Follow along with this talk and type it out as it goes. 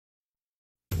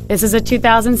This is a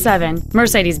 2007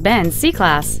 Mercedes-Benz C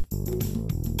Class.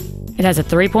 It has a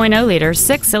 3.0-liter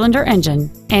six-cylinder engine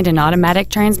and an automatic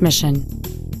transmission.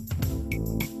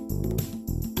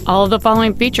 All of the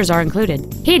following features are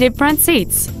included: heated front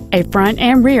seats, a front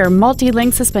and rear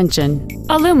multi-link suspension,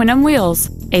 aluminum wheels,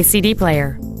 a CD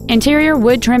player, interior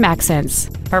wood trim accents,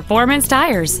 performance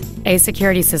tires, a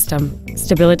security system,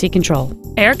 stability control,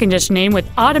 air conditioning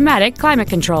with automatic climate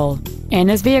control, and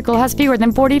this vehicle has fewer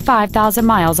than 45,000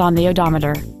 miles on the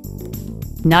odometer.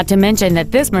 Not to mention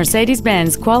that this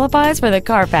Mercedes-Benz qualifies for the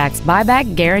Carfax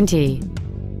buyback guarantee.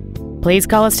 Please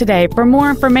call us today for more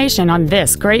information on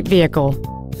this great vehicle.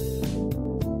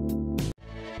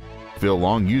 Phil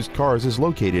Long Used Cars is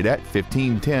located at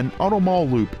 1510 Auto Mall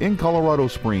Loop in Colorado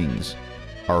Springs.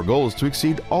 Our goal is to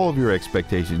exceed all of your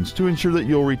expectations to ensure that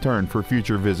you'll return for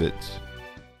future visits.